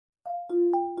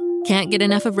Can't get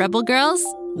enough of Rebel Girls?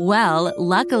 Well,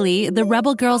 luckily, the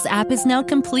Rebel Girls app is now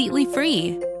completely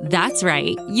free. That's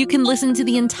right. You can listen to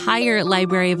the entire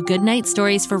library of goodnight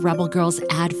stories for Rebel Girls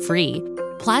ad-free.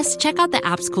 Plus, check out the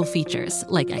app's cool features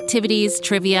like activities,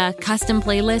 trivia, custom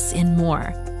playlists, and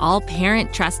more. All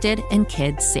parent-trusted and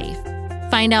kids-safe.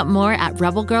 Find out more at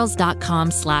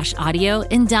rebelgirls.com/audio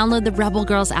and download the Rebel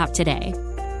Girls app today.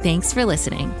 Thanks for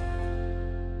listening.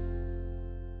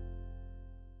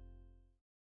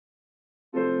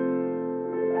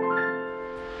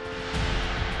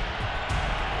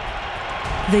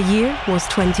 The year was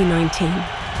 2019,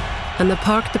 and the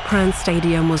Parc des Princes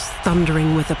Stadium was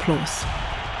thundering with applause.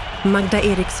 Magda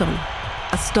Eriksson,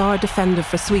 a star defender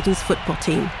for Sweden's football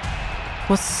team,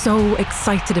 was so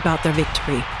excited about their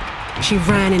victory. She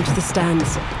ran into the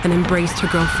stands and embraced her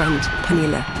girlfriend,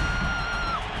 Pernille.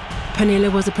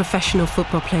 Pernille was a professional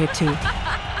football player too.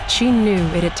 She knew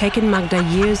it had taken Magda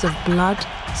years of blood,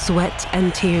 sweat,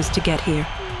 and tears to get here.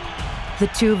 The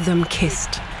two of them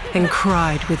kissed and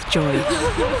cried with joy.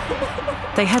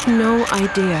 They had no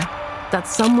idea that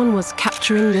someone was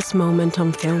capturing this moment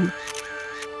on film,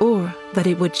 or that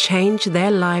it would change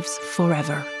their lives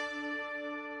forever.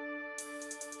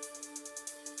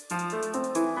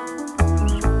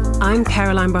 I'm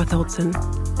Caroline Bartholdson,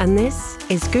 and this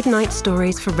is Goodnight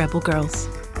Stories for Rebel Girls,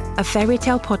 a fairy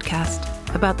tale podcast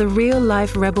about the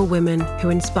real-life rebel women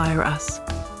who inspire us.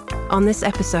 On this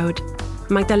episode,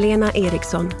 Magdalena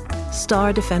Eriksson,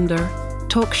 star defender,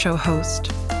 talk show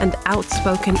host, and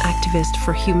outspoken activist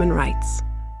for human rights.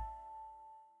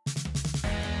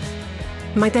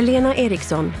 Magdalena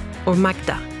Eriksson, or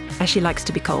Magda, as she likes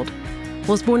to be called,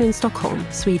 was born in Stockholm,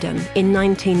 Sweden, in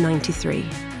 1993.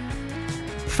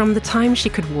 From the time she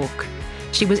could walk,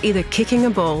 she was either kicking a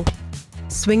ball,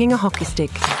 swinging a hockey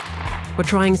stick, or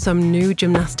trying some new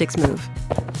gymnastics move.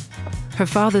 Her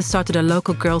father started a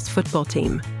local girls' football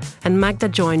team, and Magda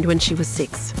joined when she was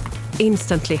 6,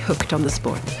 instantly hooked on the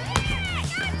sport.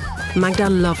 Magda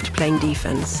loved playing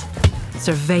defense,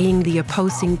 surveying the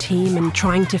opposing team and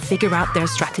trying to figure out their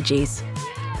strategies.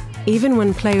 Even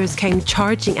when players came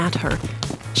charging at her,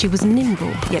 she was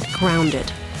nimble yet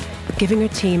grounded, giving her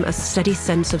team a steady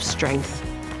sense of strength.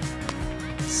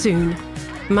 Soon,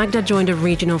 Magda joined a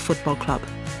regional football club.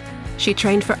 She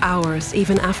trained for hours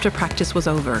even after practice was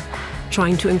over,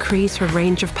 trying to increase her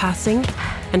range of passing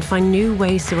and find new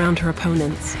ways around her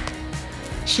opponents.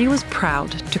 She was proud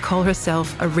to call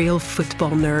herself a real football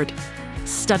nerd,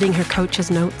 studying her coach's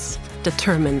notes,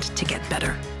 determined to get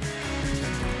better.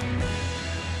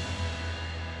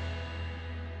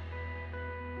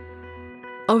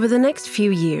 Over the next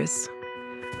few years,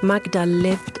 Magda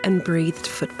lived and breathed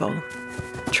football,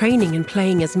 training and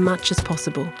playing as much as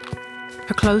possible.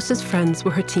 Her closest friends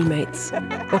were her teammates,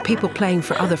 or people playing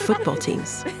for other football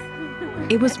teams.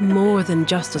 It was more than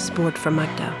just a sport for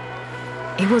Magda.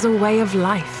 It was a way of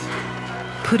life,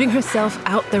 putting herself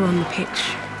out there on the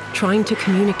pitch, trying to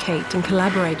communicate and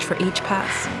collaborate for each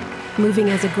pass, moving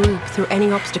as a group through any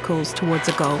obstacles towards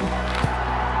a goal.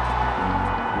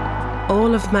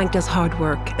 All of Magda's hard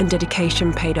work and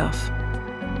dedication paid off.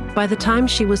 By the time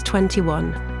she was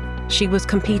 21, she was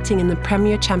competing in the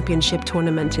Premier Championship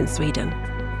tournament in Sweden.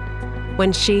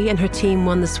 When she and her team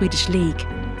won the Swedish League,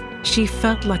 she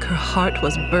felt like her heart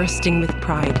was bursting with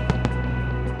pride.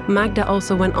 Magda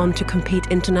also went on to compete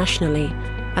internationally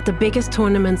at the biggest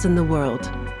tournaments in the world,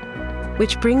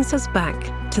 which brings us back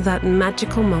to that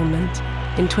magical moment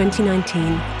in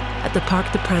 2019 at the Parc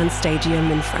des Princes Stadium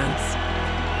in France.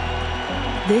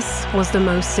 This was the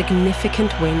most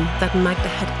significant win that Magda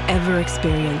had ever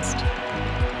experienced.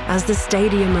 As the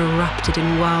stadium erupted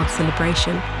in wild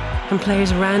celebration and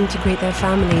players ran to greet their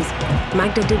families,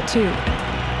 Magda did too.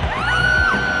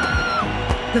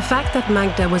 The fact that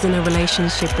Magda was in a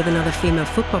relationship with another female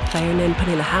football player named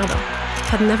Pernille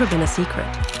had never been a secret.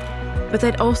 But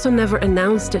they'd also never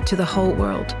announced it to the whole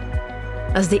world.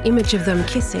 As the image of them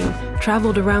kissing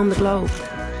traveled around the globe,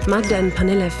 Magda and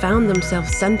Pernille found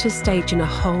themselves center stage in a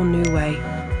whole new way.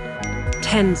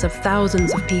 Tens of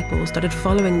thousands of people started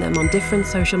following them on different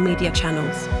social media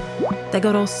channels. They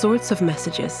got all sorts of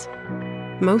messages,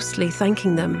 mostly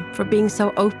thanking them for being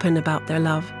so open about their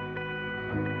love.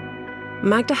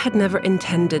 Magda had never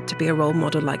intended to be a role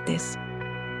model like this,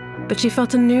 but she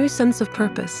felt a new sense of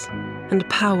purpose and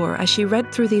power as she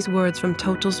read through these words from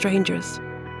total strangers,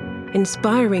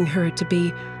 inspiring her to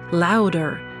be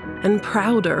louder and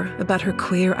prouder about her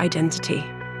queer identity.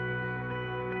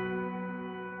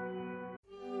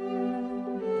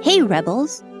 Hey,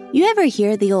 Rebels. You ever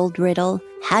hear the old riddle,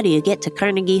 how do you get to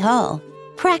Carnegie Hall?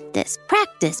 Practice,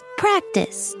 practice,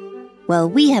 practice. Well,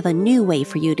 we have a new way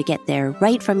for you to get there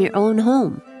right from your own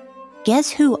home.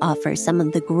 Guess who offers some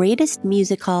of the greatest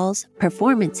music halls,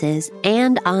 performances,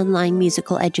 and online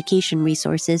musical education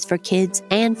resources for kids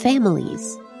and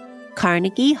families?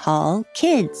 Carnegie Hall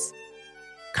Kids.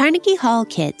 Carnegie Hall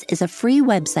Kids is a free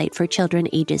website for children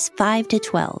ages 5 to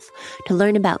 12 to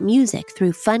learn about music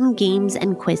through fun games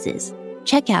and quizzes.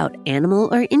 Check out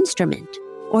Animal or Instrument,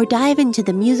 or dive into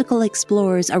the musical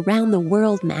explorers around the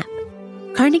world map.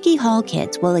 Carnegie Hall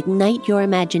Kids will ignite your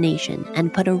imagination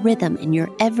and put a rhythm in your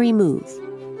every move.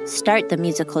 Start the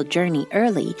musical journey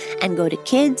early and go to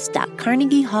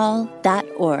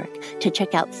kids.carnegiehall.org to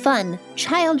check out fun,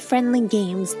 child-friendly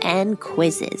games and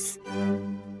quizzes.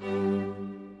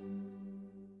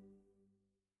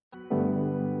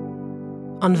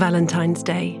 On Valentine's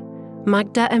Day,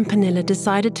 Magda and Pernilla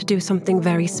decided to do something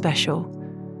very special.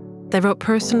 They wrote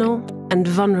personal and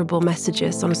vulnerable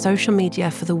messages on social media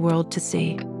for the world to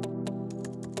see.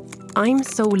 "I'm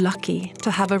so lucky to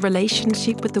have a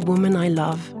relationship with the woman I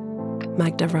love,"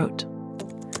 Magda wrote.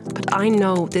 "But I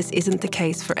know this isn't the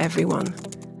case for everyone,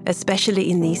 especially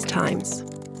in these times.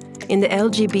 In the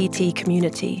LGBT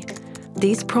community,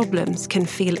 these problems can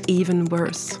feel even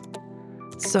worse.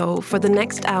 So for the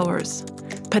next hours,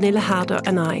 Pernilla Harder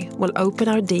and I will open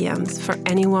our DMs for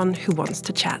anyone who wants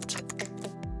to chat."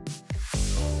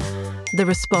 The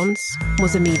response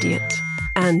was immediate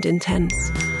and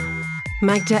intense.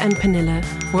 Magda and Pernilla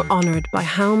were honored by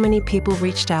how many people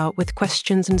reached out with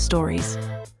questions and stories.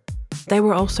 They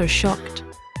were also shocked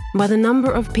by the number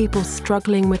of people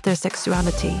struggling with their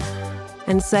sexuality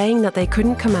and saying that they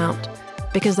couldn't come out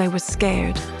because they were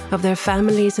scared of their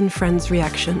families' and friends'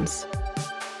 reactions.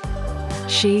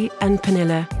 She and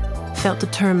Pernilla felt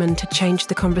determined to change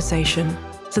the conversation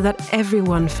so that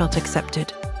everyone felt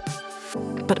accepted.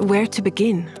 But where to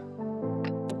begin?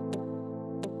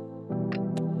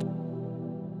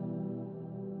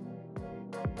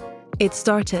 It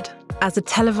started as a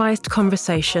televised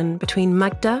conversation between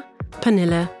Magda,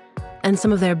 Pernilla, and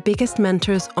some of their biggest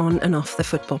mentors on and off the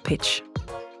football pitch.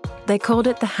 They called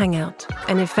it the Hangout,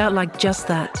 and it felt like just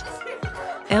that.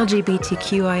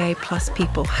 LGBTQIA+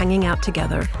 people hanging out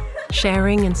together,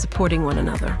 sharing and supporting one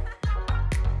another.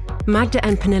 Magda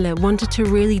and Pernilla wanted to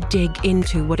really dig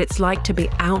into what it's like to be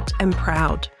out and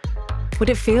proud, what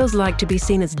it feels like to be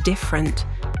seen as different,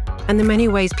 and the many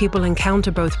ways people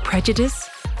encounter both prejudice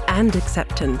and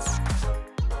acceptance.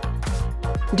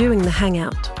 Doing the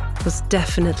Hangout was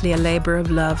definitely a labor of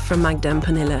love for Magda and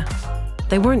Pernilla.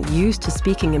 They weren't used to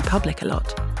speaking in public a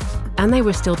lot, and they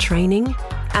were still training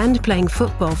and playing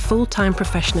football full-time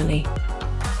professionally.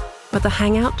 But the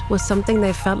Hangout was something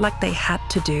they felt like they had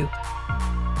to do.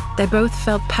 They both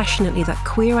felt passionately that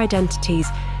queer identities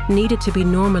needed to be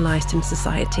normalized in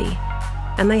society,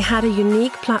 and they had a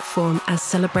unique platform as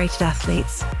celebrated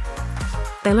athletes.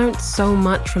 They learned so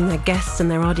much from their guests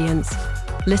and their audience,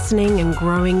 listening and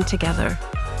growing together.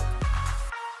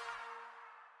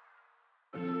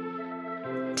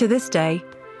 To this day,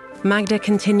 Magda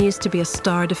continues to be a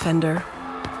star defender,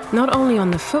 not only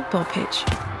on the football pitch,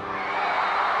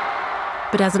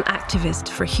 but as an activist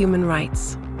for human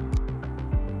rights.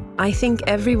 "I think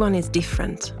everyone is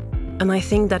different, and I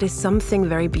think that is something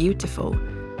very beautiful,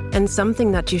 and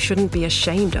something that you shouldn't be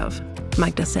ashamed of,"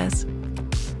 Magda says.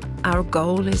 "Our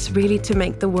goal is really to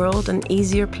make the world an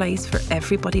easier place for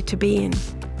everybody to be in."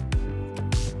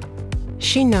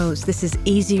 She knows this is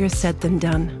easier said than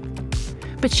done,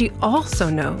 but she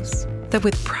also knows that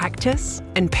with practice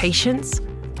and patience,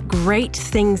 great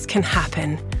things can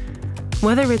happen,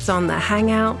 whether it's on the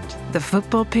Hangout, the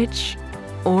football pitch,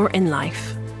 or in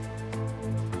life.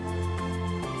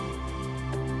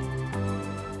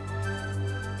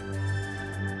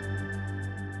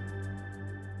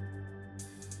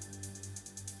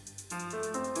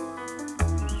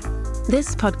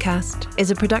 This podcast is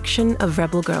a production of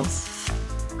Rebel Girls.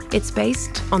 It's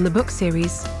based on the book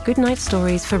series Goodnight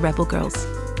Stories for Rebel Girls.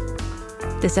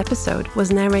 This episode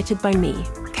was narrated by me,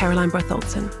 Caroline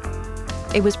Bartholdson.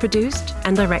 It was produced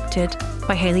and directed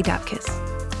by Haley Dapkus,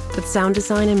 with sound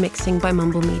design and mixing by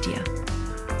Mumble Media.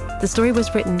 The story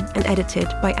was written and edited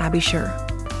by Abby Sher.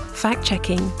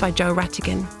 Fact-checking by Joe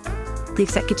Rhatigan. The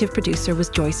executive producer was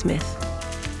Joy Smith.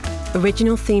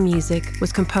 Original theme music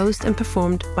was composed and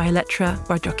performed by Elettra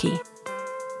Bargiacchi.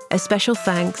 A special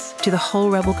thanks to the whole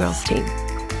Rebel Girls team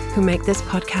who make this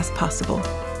podcast possible.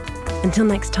 Until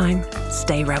next time,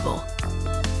 stay rebel.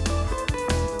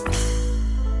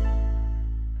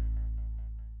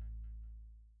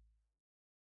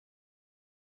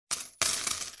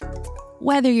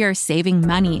 Whether you're saving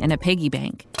money in a piggy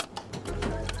bank,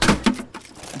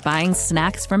 buying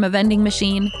snacks from a vending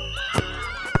machine,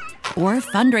 or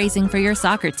fundraising for your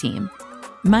soccer team,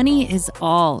 Money is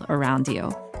all around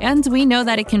you. And we know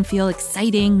that it can feel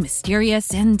exciting,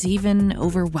 mysterious, and even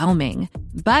overwhelming.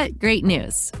 But great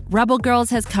news. Rebel Girls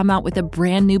has come out with a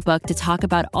brand new book to talk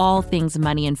about all things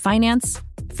money and finance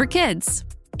for kids.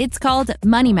 It's called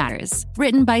Money Matters,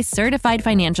 written by certified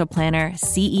financial planner,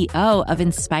 CEO of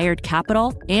Inspired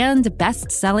Capital, and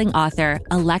best-selling author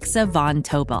Alexa Von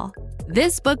Tobel.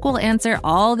 This book will answer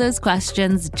all those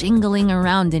questions jingling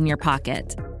around in your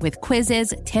pocket. With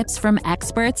quizzes, tips from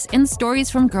experts, and stories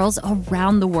from girls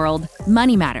around the world,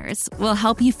 Money Matters will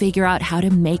help you figure out how to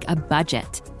make a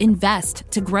budget, invest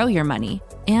to grow your money,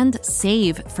 and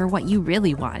save for what you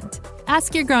really want.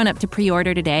 Ask your grown-up to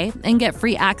pre-order today and get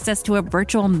free access to a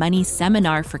virtual money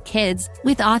seminar for kids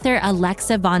with author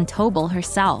Alexa Von Tobel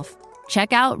herself.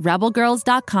 Check out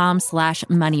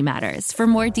rebelgirls.com/moneymatters for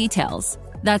more details.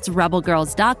 That's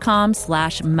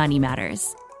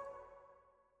rebelgirls.com/moneymatters.